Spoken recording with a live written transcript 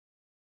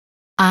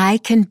I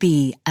can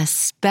be a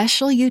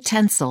special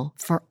utensil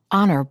for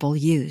honorable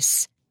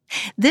use.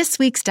 This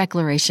week's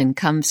declaration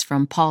comes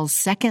from Paul's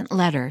second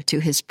letter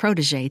to his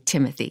protege,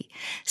 Timothy.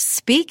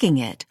 Speaking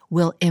it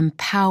will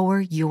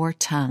empower your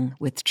tongue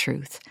with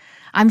truth.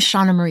 I'm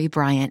Shauna Marie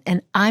Bryant,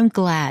 and I'm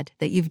glad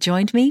that you've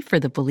joined me for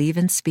the Believe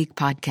and Speak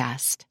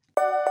podcast.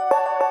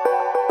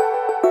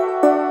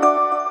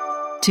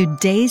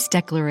 Today's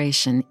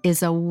declaration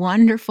is a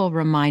wonderful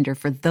reminder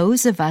for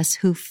those of us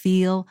who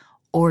feel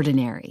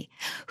ordinary,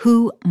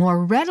 who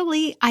more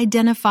readily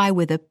identify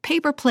with a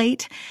paper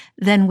plate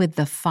than with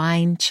the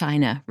fine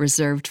china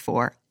reserved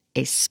for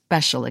a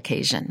special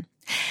occasion.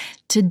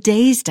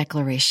 Today's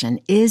declaration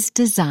is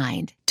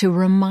designed to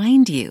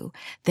remind you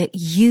that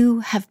you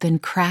have been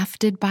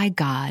crafted by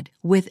God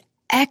with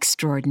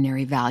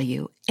extraordinary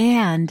value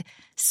and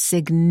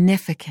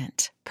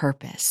significant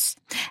purpose.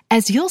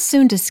 As you'll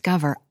soon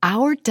discover,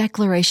 our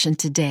declaration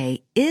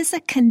today is a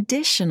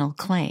conditional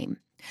claim.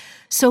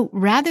 So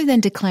rather than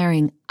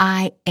declaring,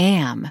 I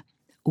am,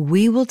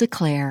 we will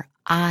declare,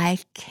 I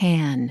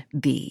can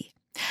be.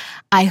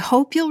 I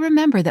hope you'll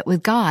remember that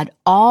with God,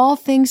 all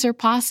things are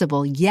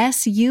possible.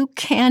 Yes, you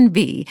can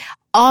be.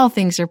 All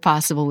things are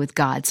possible with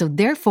God. So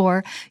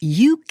therefore,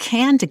 you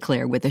can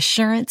declare with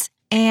assurance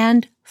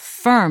and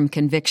firm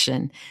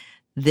conviction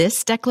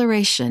this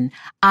declaration,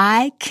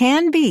 I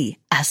can be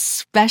a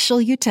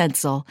special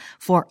utensil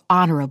for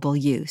honorable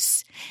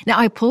use. Now,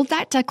 I pulled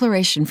that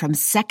declaration from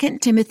 2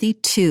 Timothy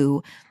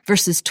 2,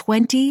 verses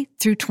 20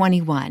 through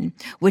 21,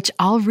 which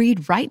I'll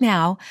read right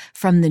now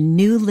from the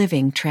New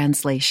Living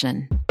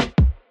Translation.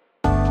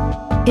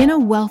 In a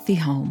wealthy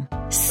home,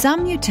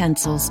 some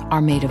utensils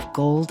are made of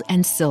gold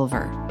and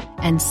silver,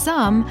 and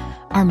some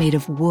are made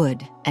of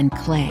wood and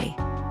clay.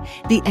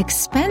 The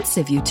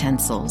expensive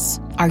utensils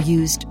are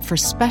used for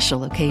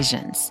special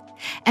occasions,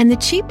 and the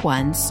cheap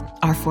ones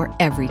are for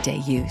everyday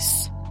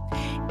use.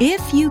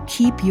 If you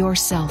keep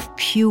yourself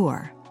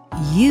pure,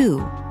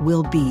 you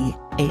will be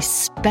a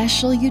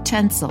special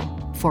utensil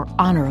for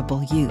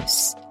honorable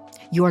use.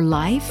 Your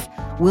life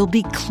will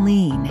be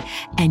clean,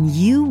 and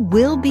you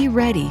will be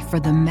ready for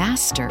the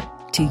Master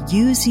to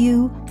use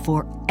you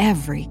for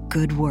every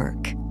good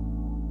work.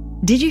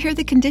 Did you hear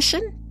the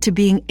condition to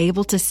being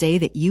able to say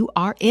that you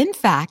are, in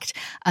fact,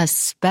 a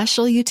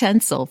special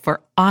utensil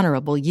for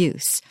honorable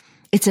use?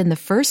 It's in the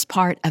first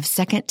part of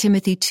 2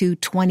 Timothy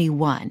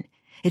 2:21.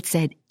 It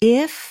said,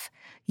 if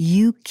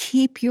you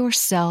keep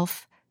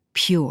yourself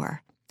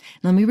pure.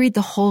 Let me read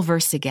the whole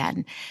verse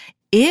again.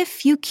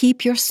 If you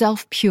keep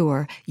yourself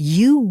pure,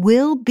 you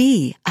will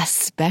be a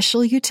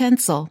special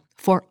utensil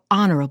for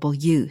honorable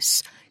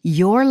use.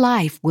 Your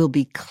life will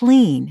be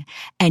clean,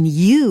 and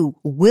you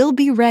will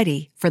be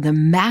ready for the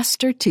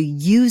Master to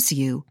use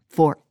you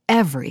for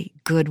every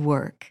good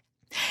work.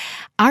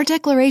 Our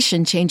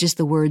declaration changes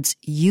the words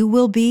you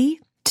will be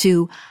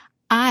to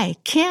I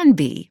can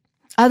be.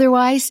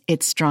 Otherwise,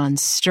 it's drawn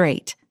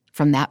straight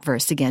from that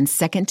verse again,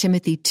 2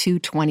 Timothy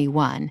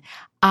 2:21.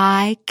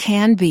 I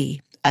can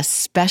be a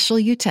special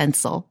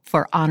utensil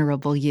for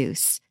honorable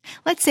use.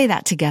 Let's say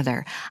that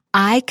together.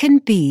 I can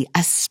be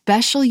a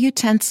special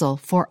utensil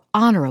for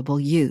honorable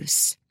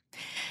use.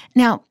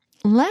 Now,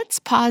 let's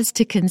pause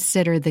to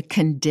consider the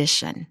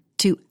condition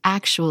to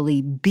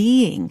actually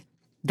being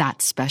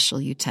that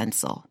special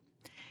utensil.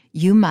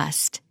 You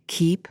must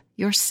keep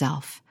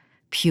yourself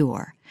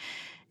pure.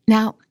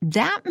 Now,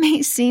 that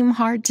may seem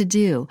hard to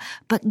do,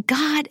 but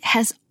God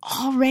has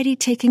already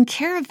taken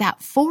care of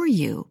that for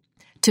you.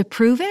 To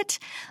prove it,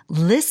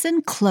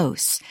 listen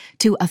close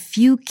to a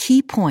few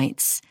key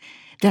points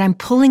that I'm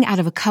pulling out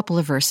of a couple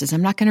of verses.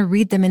 I'm not going to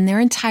read them in their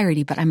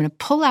entirety, but I'm going to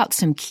pull out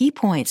some key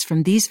points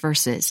from these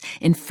verses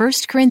in 1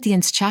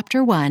 Corinthians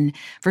chapter 1,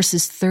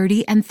 verses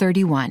 30 and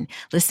 31.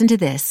 Listen to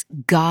this.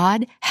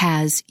 God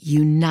has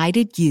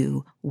united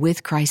you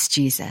with Christ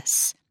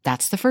Jesus.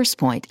 That's the first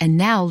point. And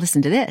now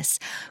listen to this.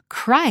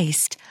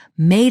 Christ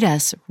made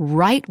us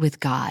right with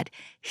God.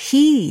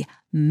 He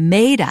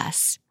made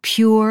us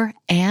pure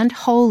and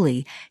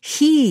holy.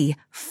 He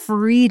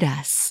freed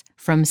us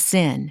from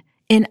sin.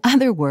 In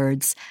other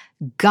words,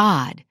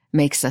 God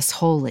makes us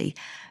holy.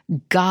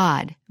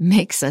 God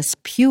makes us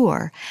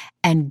pure.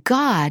 And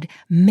God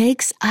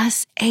makes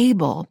us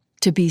able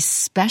to be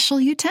special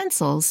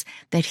utensils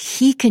that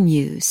He can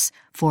use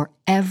for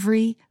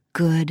every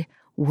good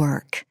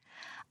work.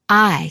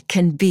 I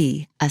can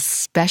be a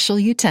special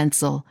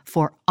utensil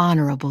for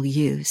honorable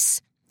use.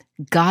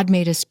 God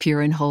made us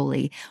pure and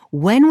holy.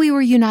 When we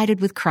were united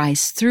with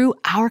Christ through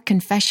our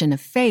confession of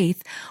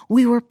faith,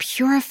 we were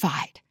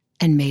purified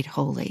and made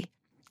holy.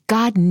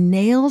 God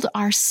nailed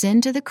our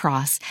sin to the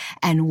cross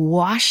and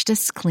washed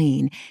us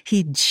clean.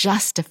 He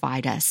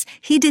justified us.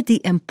 He did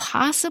the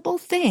impossible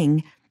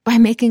thing by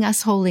making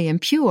us holy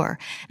and pure.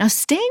 Now,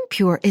 staying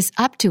pure is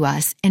up to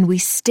us, and we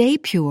stay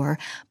pure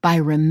by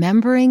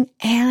remembering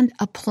and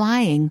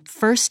applying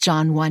 1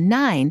 John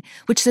 1:9,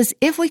 which says,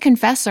 if we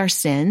confess our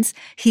sins,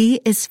 He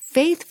is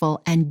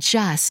faithful and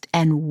just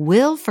and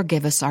will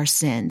forgive us our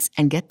sins.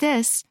 And get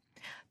this,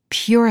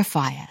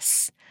 purify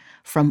us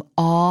from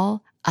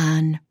all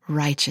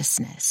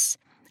unrighteousness.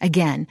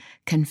 Again,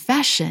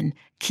 confession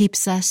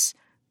keeps us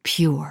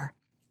pure.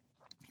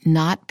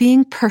 Not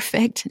being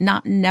perfect,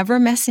 not never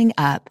messing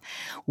up.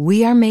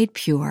 We are made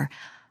pure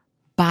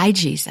by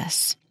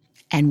Jesus,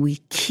 and we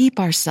keep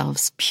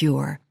ourselves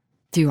pure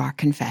through our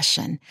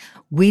confession.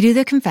 We do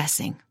the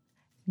confessing.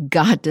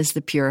 God does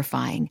the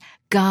purifying.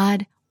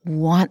 God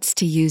wants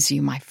to use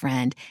you, my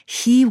friend.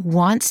 He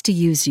wants to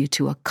use you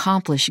to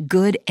accomplish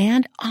good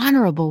and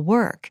honorable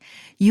work.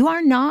 You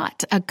are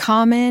not a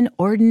common,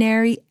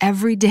 ordinary,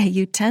 everyday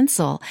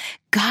utensil.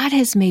 God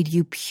has made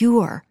you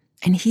pure,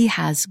 and He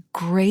has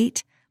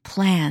great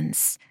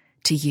plans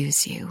to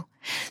use you.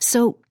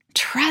 So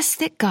trust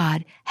that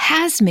God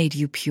has made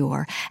you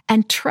pure,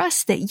 and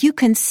trust that you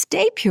can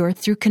stay pure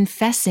through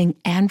confessing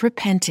and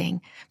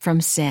repenting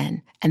from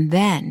sin, and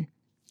then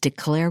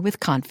declare with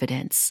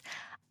confidence,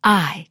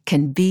 I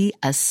can be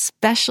a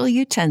special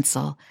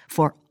utensil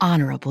for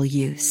honorable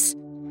use.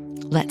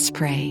 Let's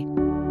pray.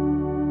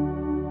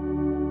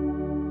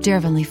 Dear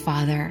Heavenly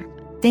Father,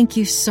 thank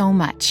you so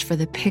much for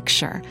the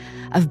picture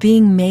of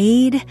being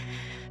made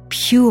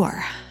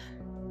pure.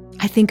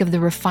 I think of the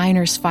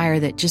refiner's fire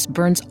that just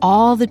burns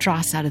all the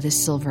dross out of the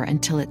silver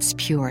until it's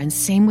pure. And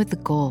same with the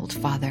gold,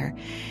 Father.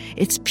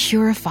 It's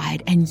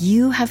purified, and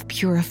you have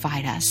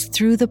purified us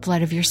through the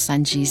blood of your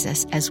Son,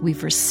 Jesus, as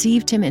we've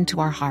received Him into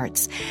our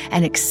hearts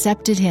and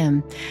accepted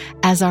Him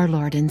as our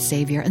Lord and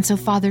Savior. And so,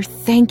 Father,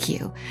 thank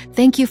you.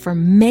 Thank you for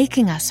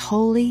making us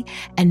holy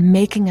and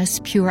making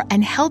us pure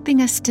and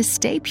helping us to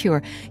stay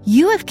pure.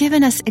 You have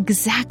given us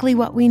exactly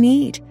what we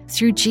need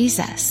through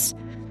Jesus.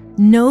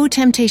 No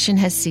temptation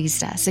has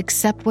seized us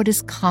except what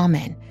is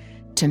common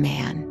to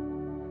man.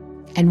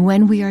 And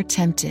when we are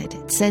tempted,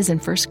 it says in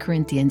 1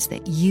 Corinthians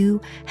that you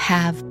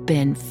have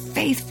been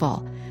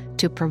faithful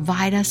to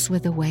provide us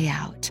with a way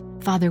out.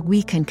 Father,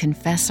 we can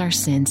confess our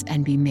sins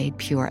and be made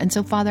pure. And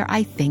so, Father,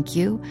 I thank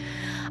you.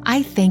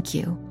 I thank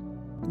you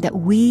that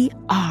we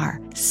are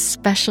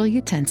special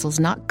utensils,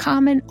 not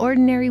common,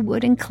 ordinary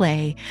wood and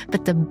clay,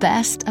 but the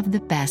best of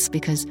the best,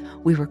 because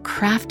we were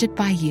crafted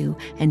by you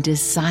and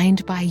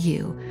designed by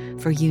you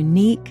for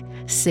unique,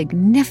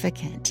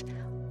 significant,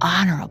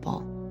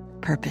 honorable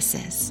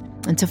purposes.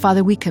 And so,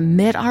 Father, we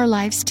commit our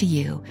lives to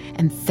you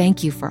and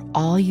thank you for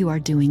all you are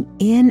doing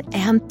in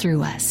and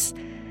through us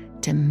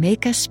to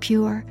make us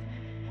pure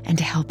and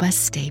to help us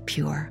stay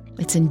pure.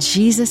 It's in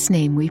Jesus'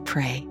 name we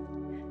pray.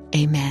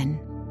 Amen.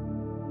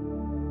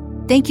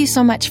 Thank you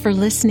so much for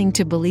listening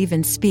to Believe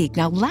and Speak.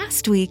 Now,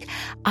 last week,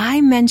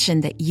 I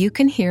mentioned that you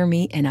can hear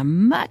me in a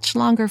much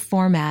longer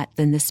format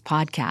than this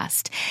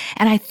podcast,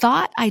 and I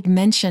thought I'd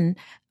mention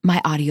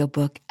my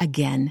audiobook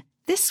again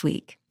this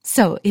week.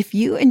 So if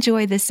you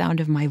enjoy the sound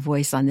of my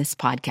voice on this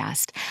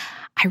podcast,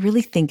 I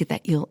really think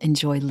that you'll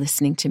enjoy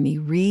listening to me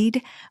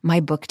read my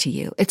book to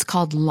you. It's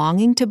called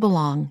Longing to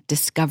Belong,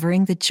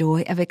 Discovering the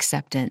Joy of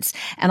Acceptance.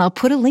 And I'll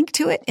put a link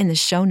to it in the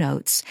show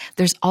notes.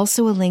 There's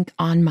also a link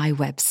on my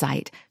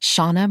website,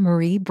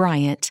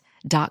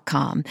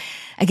 ShaunaMarieBryant.com.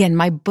 Again,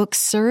 my book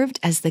served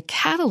as the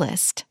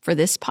catalyst for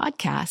this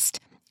podcast.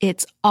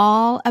 It's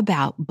all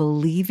about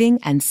believing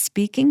and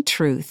speaking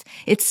truth.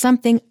 It's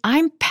something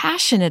I'm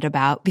passionate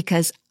about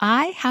because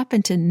I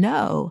happen to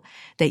know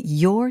that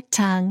your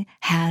tongue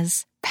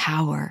has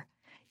power.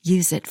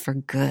 Use it for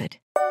good.